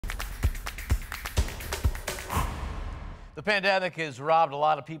The pandemic has robbed a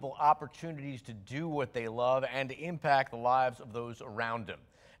lot of people opportunities to do what they love and to impact the lives of those around them.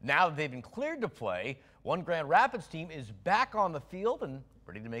 Now that they've been cleared to play, one Grand Rapids team is back on the field and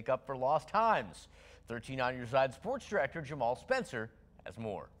ready to make up for lost times. 13 on Your Side sports director Jamal Spencer has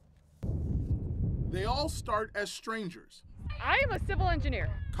more. They all start as strangers. I am a civil engineer.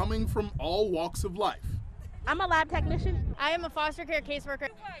 Coming from all walks of life. I'm a lab technician. I am a foster care caseworker.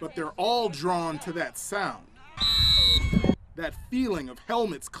 But they're all drawn to that sound. That feeling of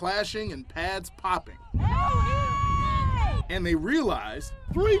helmets clashing and pads popping. And they realize,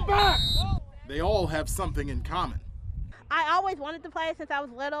 3 back! They all have something in common. I always wanted to play since I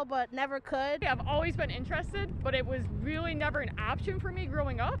was little, but never could. I've always been interested, but it was really never an option for me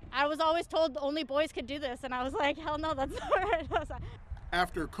growing up. I was always told only boys could do this, and I was like, hell no, that's not right.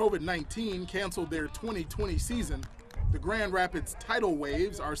 After COVID-19 canceled their 2020 season, the Grand Rapids Tidal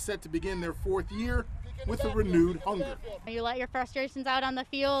Waves are set to begin their 4th year with a renewed hunger. You let your frustrations out on the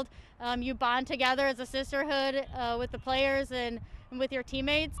field. You bond together as a sisterhood with the players and with your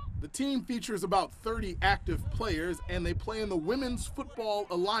teammates. The team features about 30 active players, and they play in the Women's Football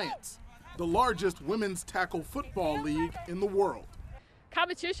Alliance, the largest women's tackle football league in the world.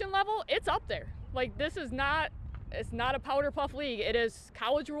 Competition level, it's up there. Like, this is not, it's not a powder puff league. It is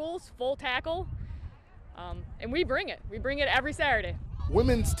college rules, full tackle, and we bring it. We bring it every Saturday.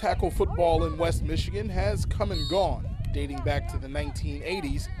 Women's tackle football in West Michigan has come and gone, dating back to the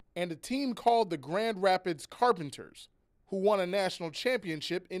 1980s, and a team called the Grand Rapids Carpenters, who won a national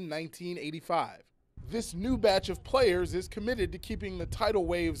championship in 1985. This new batch of players is committed to keeping the Tidal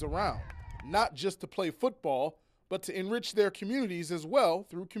Waves around, not just to play football, but to enrich their communities as well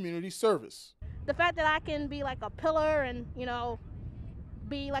through community service. The fact that I can be like a pillar and,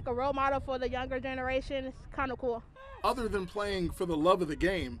 be like a role model for the younger generation is kind of cool. Other than playing for the love of the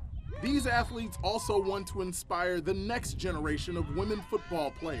game, these athletes also want to inspire the next generation of women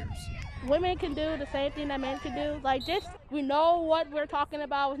football players. Women can do the same thing that men can do. We know what we're talking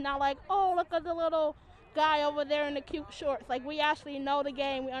about. It's not like, oh, look at the little guy over there in the cute shorts. Like, we actually know the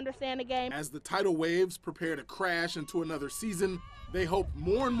game, we understand the game. As the Tidal Waves prepare to crash into another season, they hope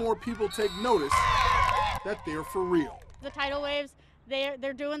more and more people take notice that they're for real. The Tidal Waves,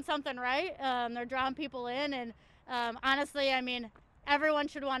 they're doing something right. They're drawing people in, and honestly, everyone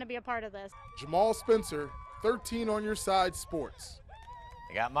should want to be a part of this. Jamal Spencer, 13 on Your Side Sports.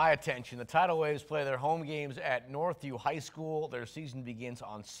 They got my attention. The Tidal Waves play their home games at Northview High School. Their season begins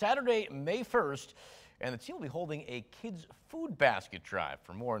on Saturday, May 1st, and the team will be holding a kids' food basket drive.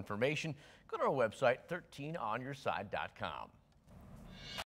 For more information, go to our website, 13onyourside.com.